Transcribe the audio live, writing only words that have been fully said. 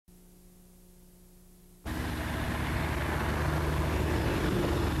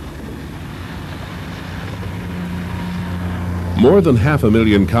More than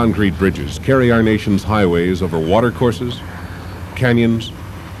 500,000 concrete bridges carry our nation's highways over watercourses, canyons,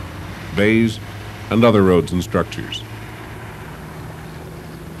 bays, and other roads and structures.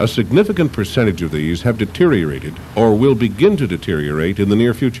 A significant percentage of these have deteriorated or will begin to deteriorate in the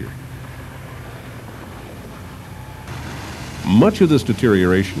near future. Much of this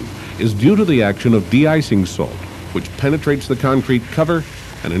deterioration is due to the action of de-icing salt, which penetrates the concrete cover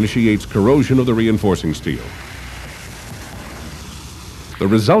and initiates corrosion of the reinforcing steel. The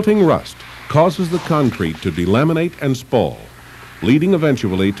resulting rust causes the concrete to delaminate and spall, leading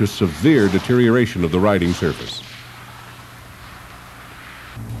eventually to severe deterioration of the riding surface.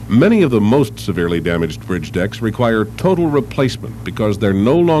 Many of the most severely damaged bridge decks require total replacement because they're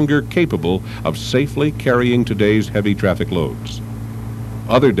no longer capable of safely carrying today's heavy traffic loads.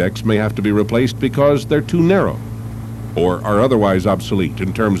 Other decks may have to be replaced because they're too narrow or are otherwise obsolete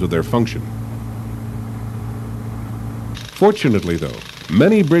in terms of their function. Fortunately, though,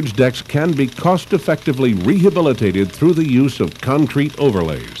 many bridge decks can be cost-effectively rehabilitated through the use of concrete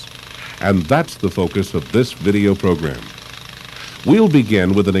overlays, and that's the focus of this video program. We'll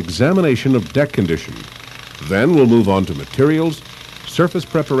begin with an examination of deck condition. Then we'll move on to materials, surface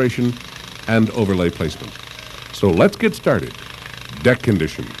preparation, and overlay placement. So let's get started. Deck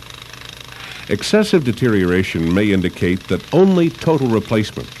condition. Excessive deterioration may indicate that only total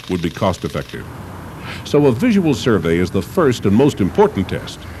replacement would be cost-effective. So a visual survey is the first and most important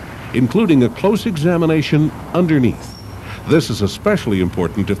test, including a close examination underneath. This is especially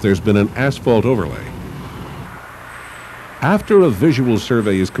important if there's been an asphalt overlay. After a visual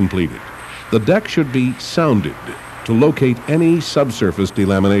survey is completed, the deck should be sounded to locate any subsurface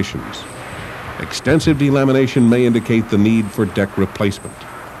delaminations. Extensive delamination may indicate the need for deck replacement.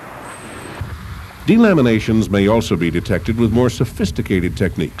 Delaminations may also be detected with more sophisticated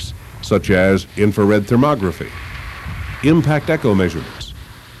techniques, such as infrared thermography, impact echo measurements,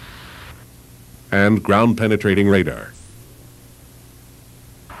 and ground-penetrating radar.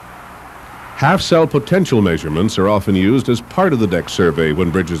 Half-cell potential measurements are often used as part of the deck survey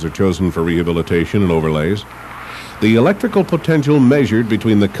when bridges are chosen for rehabilitation and overlays. The electrical potential measured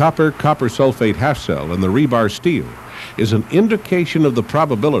between the copper sulfate half-cell and the rebar steel is an indication of the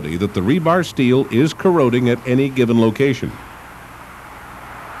probability that the rebar steel is corroding at any given location.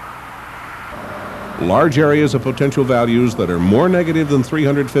 Large areas of potential values that are more negative than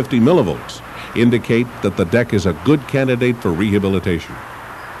 350 millivolts indicate that the deck is a good candidate for rehabilitation.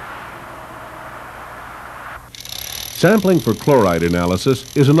 Sampling for chloride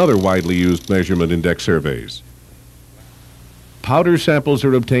analysis is another widely used measurement in deck surveys. Powder samples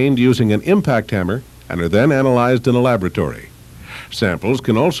are obtained using an impact hammer and are then analyzed in a laboratory. Samples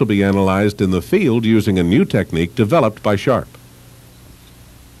can also be analyzed in the field using a new technique developed by Sharp.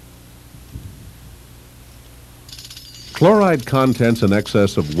 Chloride contents in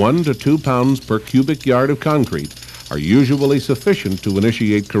excess of 1 to 2 pounds per cubic yard of concrete are usually sufficient to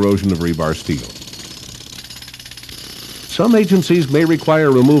initiate corrosion of rebar steel. Some agencies may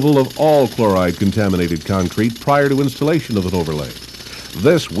require removal of all chloride-contaminated concrete prior to installation of an overlay.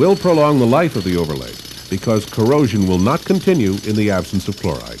 This will prolong the life of the overlay because corrosion will not continue in the absence of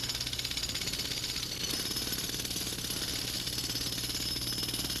chloride.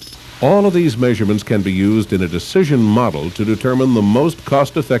 All of these measurements can be used in a decision model to determine the most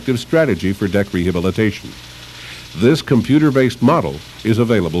cost-effective strategy for deck rehabilitation. This computer-based model is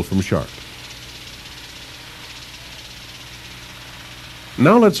available from Sharp.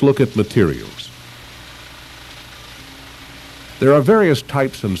 Now let's look at materials. There are various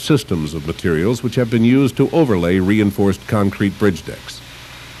types and systems of materials which have been used to overlay reinforced concrete bridge decks.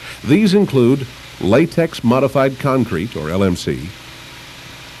 These include Latex-Modified concrete, or LMC,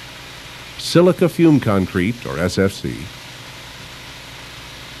 Silica Fume concrete, or SFC,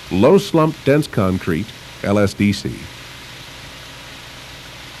 Low Slump Dense concrete, LSDC,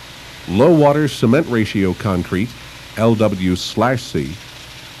 Low Water Cement Ratio concrete, LW/C,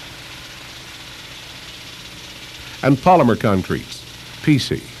 and polymer concretes,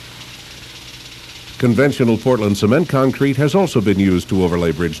 PC. Conventional Portland cement concrete has also been used to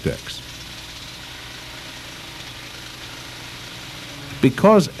overlay bridge decks.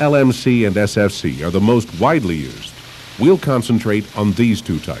 Because LMC and SFC are the most widely used, we'll concentrate on these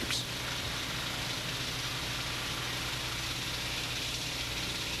two types.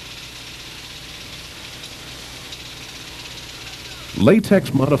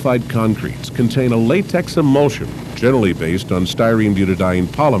 Latex-modified concretes contain a latex emulsion, generally based on styrene butadiene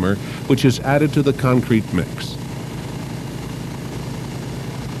polymer, which is added to the concrete mix.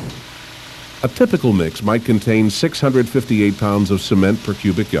 A typical mix might contain 658 pounds of cement per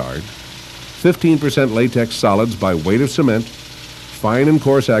cubic yard, 15% latex solids by weight of cement, fine and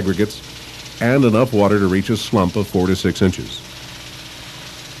coarse aggregates, and enough water to reach a slump of 4 to 6 inches.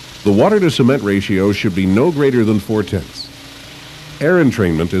 The water to cement ratio should be no greater than 4/10. Air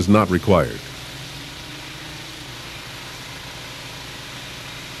entrainment is not required.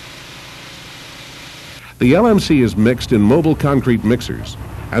 The LMC is mixed in mobile concrete mixers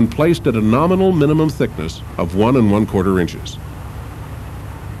and placed at a nominal minimum thickness of 1 1/4 inches.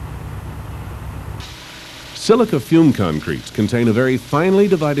 Silica fume concretes contain a very finely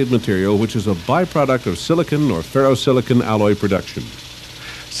divided material which is a byproduct of silicon or ferrosilicon alloy production.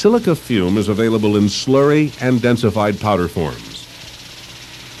 Silica fume is available in slurry and densified powder forms.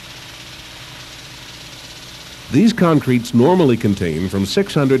 These concretes normally contain from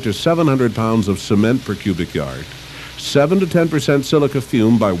 600 to 700 pounds of cement per cubic yard, 7 to 10% silica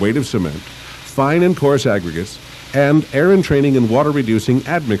fume by weight of cement, fine and coarse aggregates, and air entraining and water reducing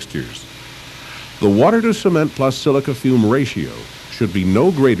admixtures. The water to cement plus silica fume ratio should be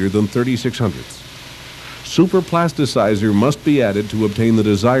no greater than 36/100. Superplasticizer must be added to obtain the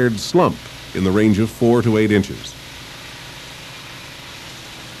desired slump in the range of 4 to 8 inches.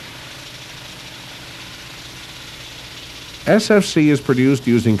 SFC is produced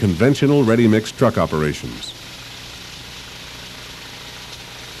using conventional ready-mix truck operations.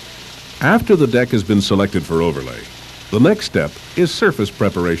 After the deck has been selected for overlay, the next step is surface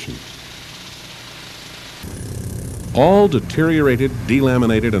preparation. All deteriorated,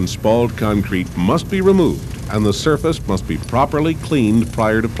 delaminated, and spalled concrete must be removed, and the surface must be properly cleaned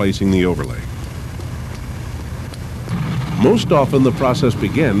prior to placing the overlay. Most often, the process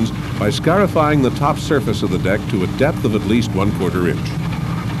begins by scarifying the top surface of the deck to a depth of at least 1/4 inch.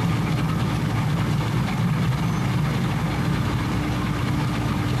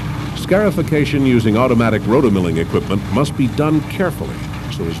 Scarification using automatic rotomilling equipment must be done carefully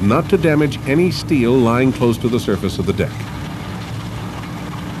so as not to damage any steel lying close to the surface of the deck.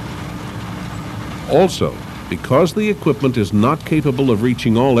 Also, because the equipment is not capable of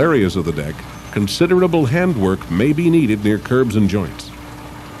reaching all areas of the deck, considerable handwork may be needed near curbs and joints.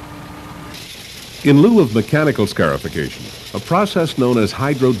 In lieu of mechanical scarification, a process known as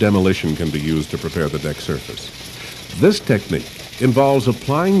hydrodemolition can be used to prepare the deck surface. This technique involves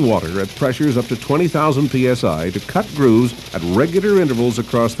applying water at pressures up to 20,000 psi to cut grooves at regular intervals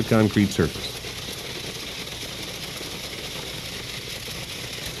across the concrete surface.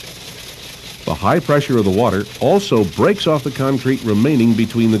 The high pressure of the water also breaks off the concrete remaining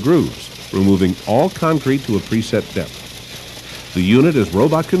between the grooves, removing all concrete to a preset depth. The unit is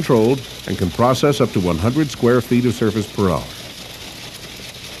robot controlled and can process up to 100 square feet of surface per hour.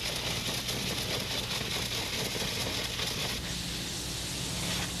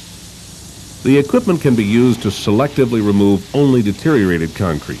 The equipment can be used to selectively remove only deteriorated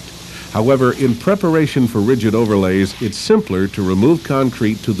concrete. However, in preparation for rigid overlays, it's simpler to remove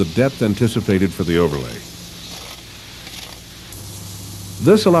concrete to the depth anticipated for the overlay.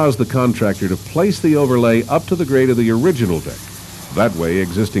 This allows the contractor to place the overlay up to the grade of the original deck. That way,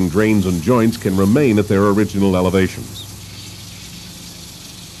 existing drains and joints can remain at their original elevations.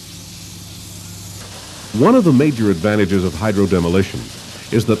 One of the major advantages of hydrodemolition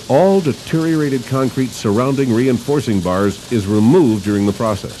is that all deteriorated concrete surrounding reinforcing bars is removed during the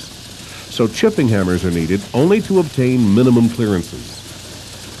process. So chipping hammers are needed only to obtain minimum clearances.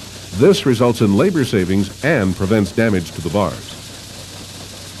 This results in labor savings and prevents damage to the bars.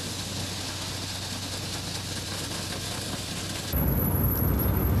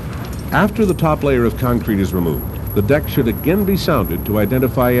 After the top layer of concrete is removed, the deck should again be sounded to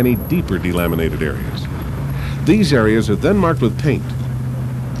identify any deeper delaminated areas. These areas are then marked with paint,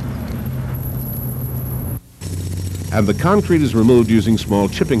 and the concrete is removed using small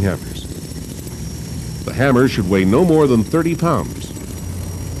chipping hammers. The hammer should weigh no more than 30 pounds,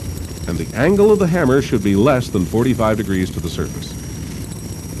 and the angle of the hammer should be less than 45 degrees to the surface.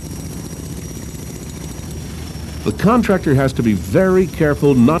 The contractor has to be very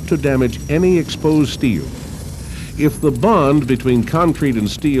careful not to damage any exposed steel. If the bond between concrete and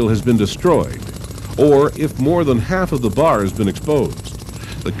steel has been destroyed, or if more than half of the bar has been exposed,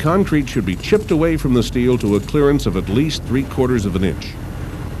 the concrete should be chipped away from the steel to a clearance of at least 3/4 of an inch.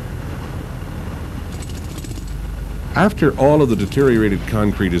 After all of the deteriorated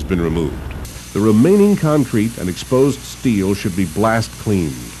concrete has been removed, the remaining concrete and exposed steel should be blast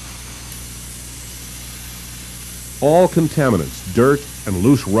cleaned. All contaminants, dirt, and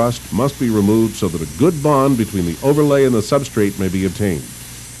loose rust must be removed so that a good bond between the overlay and the substrate may be obtained.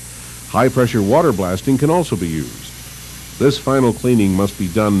 High-pressure water blasting can also be used. This final cleaning must be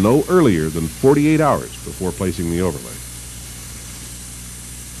done no earlier than 48 hours before placing the overlay.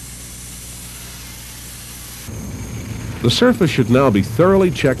 The surface should now be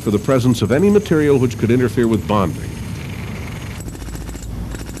thoroughly checked for the presence of any material which could interfere with bonding.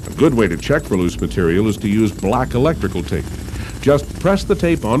 A good way to check for loose material is to use black electrical tape. Just press the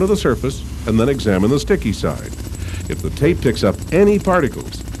tape onto the surface and then examine the sticky side. If the tape picks up any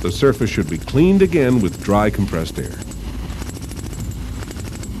particles, the surface should be cleaned again with dry compressed air.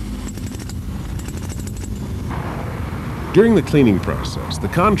 During the cleaning process, the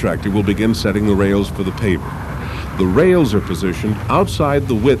contractor will begin setting the rails for the paver. The rails are positioned outside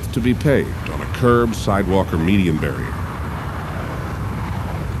the width to be paved on a curb, sidewalk, or median barrier.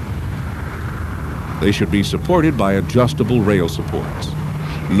 They should be supported by adjustable rail supports.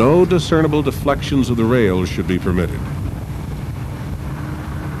 No discernible deflections of the rails should be permitted.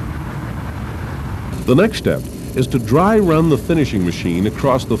 The next step is to dry run the finishing machine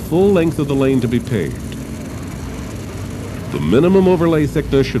across the full length of the lane to be paved. The minimum overlay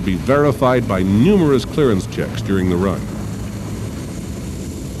thickness should be verified by numerous clearance checks during the run.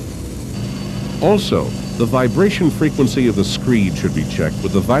 Also, the vibration frequency of the screed should be checked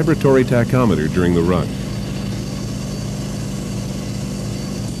with the vibratory tachometer during the run.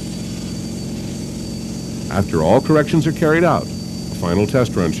 After all corrections are carried out, a final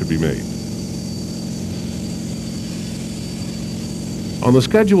test run should be made. On the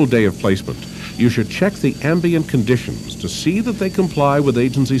scheduled day of placement, you should check the ambient conditions to see that they comply with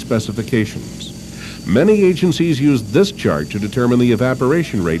agency specifications. Many agencies use this chart to determine the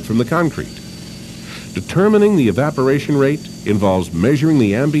evaporation rate from the concrete. Determining the evaporation rate involves measuring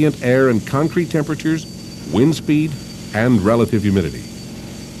the ambient air and concrete temperatures, wind speed, and relative humidity.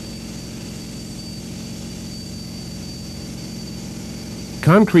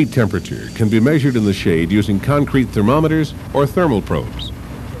 Concrete temperature can be measured in the shade using concrete thermometers or thermal probes.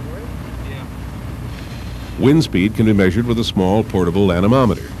 Wind speed can be measured with a small portable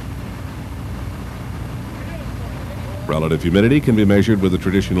anemometer. Relative humidity can be measured with a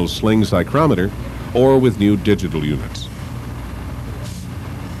traditional sling psychrometer or with new digital units.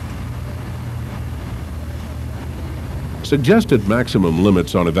 Suggested maximum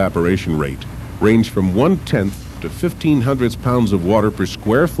limits on evaporation rate range from 1/10 to 1/1500 pounds of water per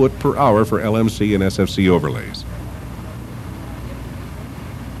square foot per hour for LMC and SFC overlays.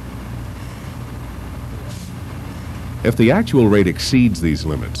 If the actual rate exceeds these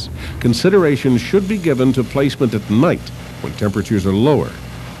limits, consideration should be given to placement at night when temperatures are lower,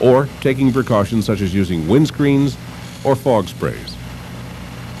 or taking precautions such as using windscreens or fog sprays.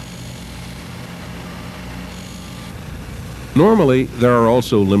 Normally, there are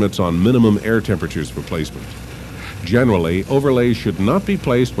also limits on minimum air temperatures for placement. Generally, overlays should not be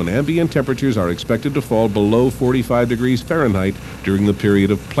placed when ambient temperatures are expected to fall below 45 degrees Fahrenheit during the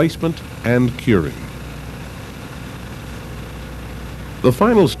period of placement and curing. The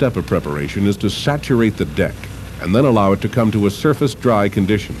final step of preparation is to saturate the deck and then allow it to come to a surface dry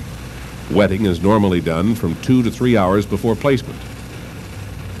condition. Wetting is normally done from 2 to 3 hours before placement.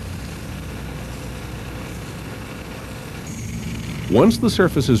 Once the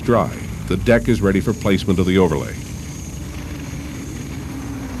surface is dry, the deck is ready for placement of the overlay.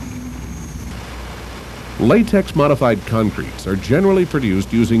 Latex-modified concretes are generally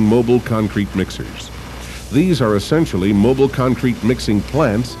produced using mobile concrete mixers. These are essentially mobile concrete mixing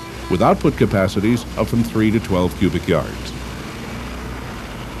plants with output capacities of from 3 to 12 cubic yards.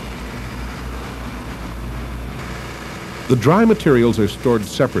 The dry materials are stored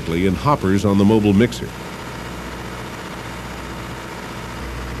separately in hoppers on the mobile mixer.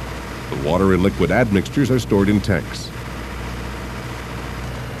 The water and liquid admixtures are stored in tanks.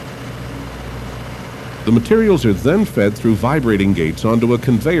 The materials are then fed through vibrating gates onto a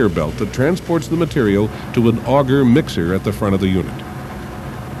conveyor belt that transports the material to an auger mixer at the front of the unit.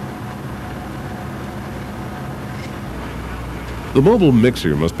 The mobile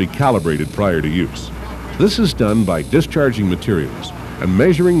mixer must be calibrated prior to use. This is done by discharging materials and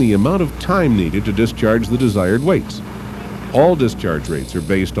measuring the amount of time needed to discharge the desired weights. All discharge rates are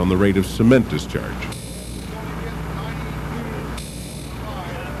based on the rate of cement discharge.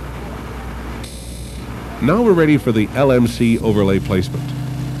 Now we're ready for the LMC overlay placement.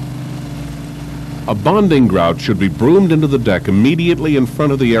 A bonding grout should be broomed into the deck immediately in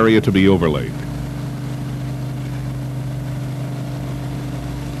front of the area to be overlaid.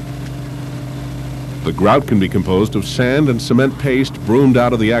 The grout can be composed of sand and cement paste broomed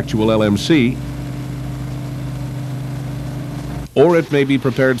out of the actual LMC, or it may be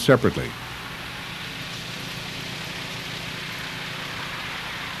prepared separately.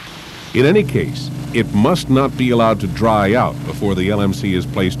 In any case, it must not be allowed to dry out before the LMC is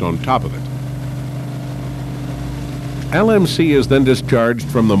placed on top of it. LMC is then discharged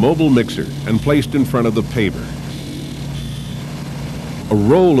from the mobile mixer and placed in front of the paver. A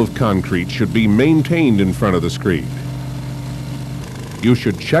roll of concrete should be maintained in front of the screed. You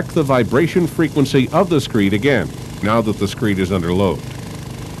should check the vibration frequency of the screed again, now that the screed is under load.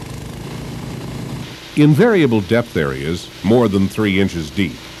 In variable depth areas, more than 3 inches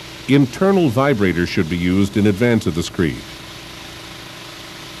deep, internal vibrators should be used in advance of the screed.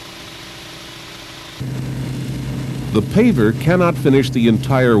 The paver cannot finish the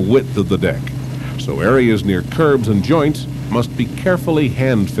entire width of the deck, so areas near curbs and joints must be carefully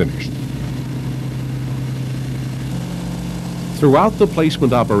hand-finished. Throughout the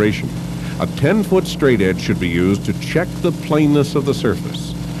placement operation, a 10-foot straight edge should be used to check the plainness of the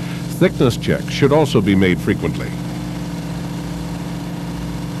surface. Thickness checks should also be made frequently.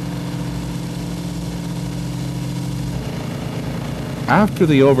 After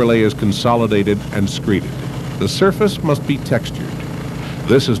the overlay is consolidated and screeded, the surface must be textured.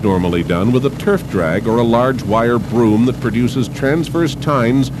 This is normally done with a turf drag or a large wire broom that produces transverse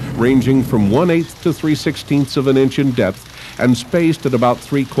tines ranging from 1/8 to 3/16 of an inch in depth and spaced at about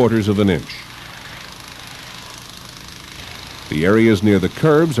 3/4 of an inch. The areas near the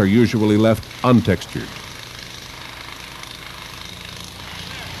curbs are usually left untextured.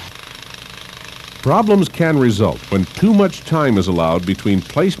 Problems can result when too much time is allowed between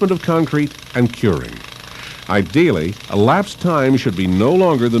placement of concrete and curing. Ideally, elapsed time should be no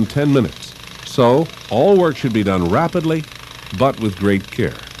longer than 10 minutes, so all work should be done rapidly, but with great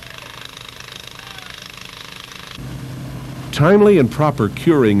care. Timely and proper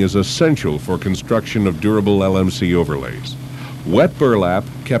curing is essential for construction of durable LMC overlays. Wet burlap,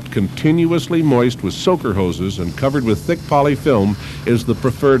 kept continuously moist with soaker hoses and covered with thick poly film, is the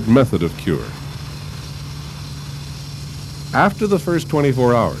preferred method of cure. After the first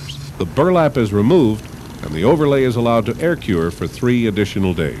 24 hours, the burlap is removed and the overlay is allowed to air cure for 3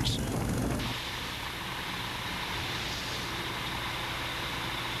 additional days.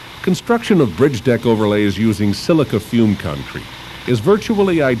 Construction of bridge deck overlays using silica fume concrete is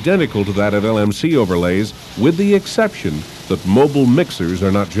virtually identical to that of LMC overlays, with the exception that mobile mixers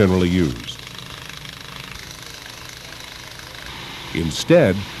are not generally used.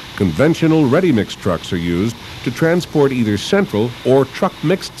 Instead, conventional ready-mix trucks are used to transport either central or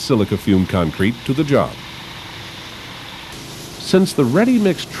truck-mixed silica fume concrete to the job. Since the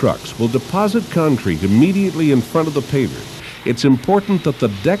ready-mix trucks will deposit concrete immediately in front of the paver, it's important that the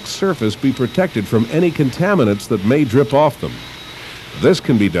deck surface be protected from any contaminants that may drip off them. This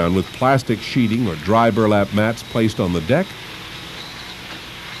can be done with plastic sheeting or dry burlap mats placed on the deck,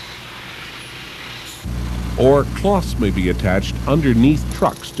 or cloths may be attached underneath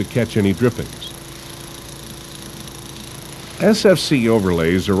trucks to catch any drippings. SFC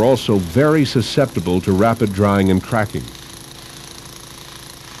overlays are also very susceptible to rapid drying and cracking.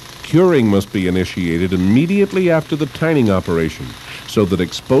 Curing must be initiated immediately after the tining operation so that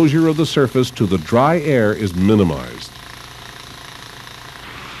exposure of the surface to the dry air is minimized.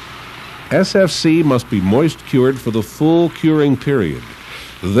 SFC must be moist cured for the full curing period.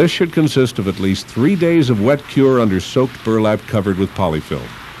 This should consist of at least 3 days of wet cure under soaked burlap covered with polyfilm.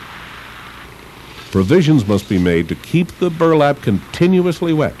 Provisions must be made to keep the burlap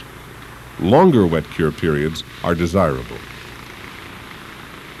continuously wet. Longer wet cure periods are desirable.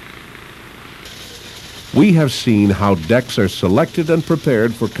 We have seen how decks are selected and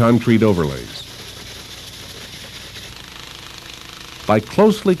prepared for concrete overlays. By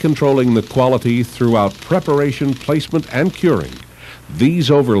closely controlling the quality throughout preparation, placement, and curing,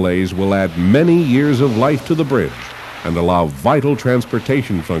 these overlays will add many years of life to the bridge and allow vital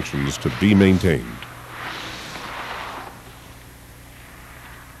transportation functions to be maintained.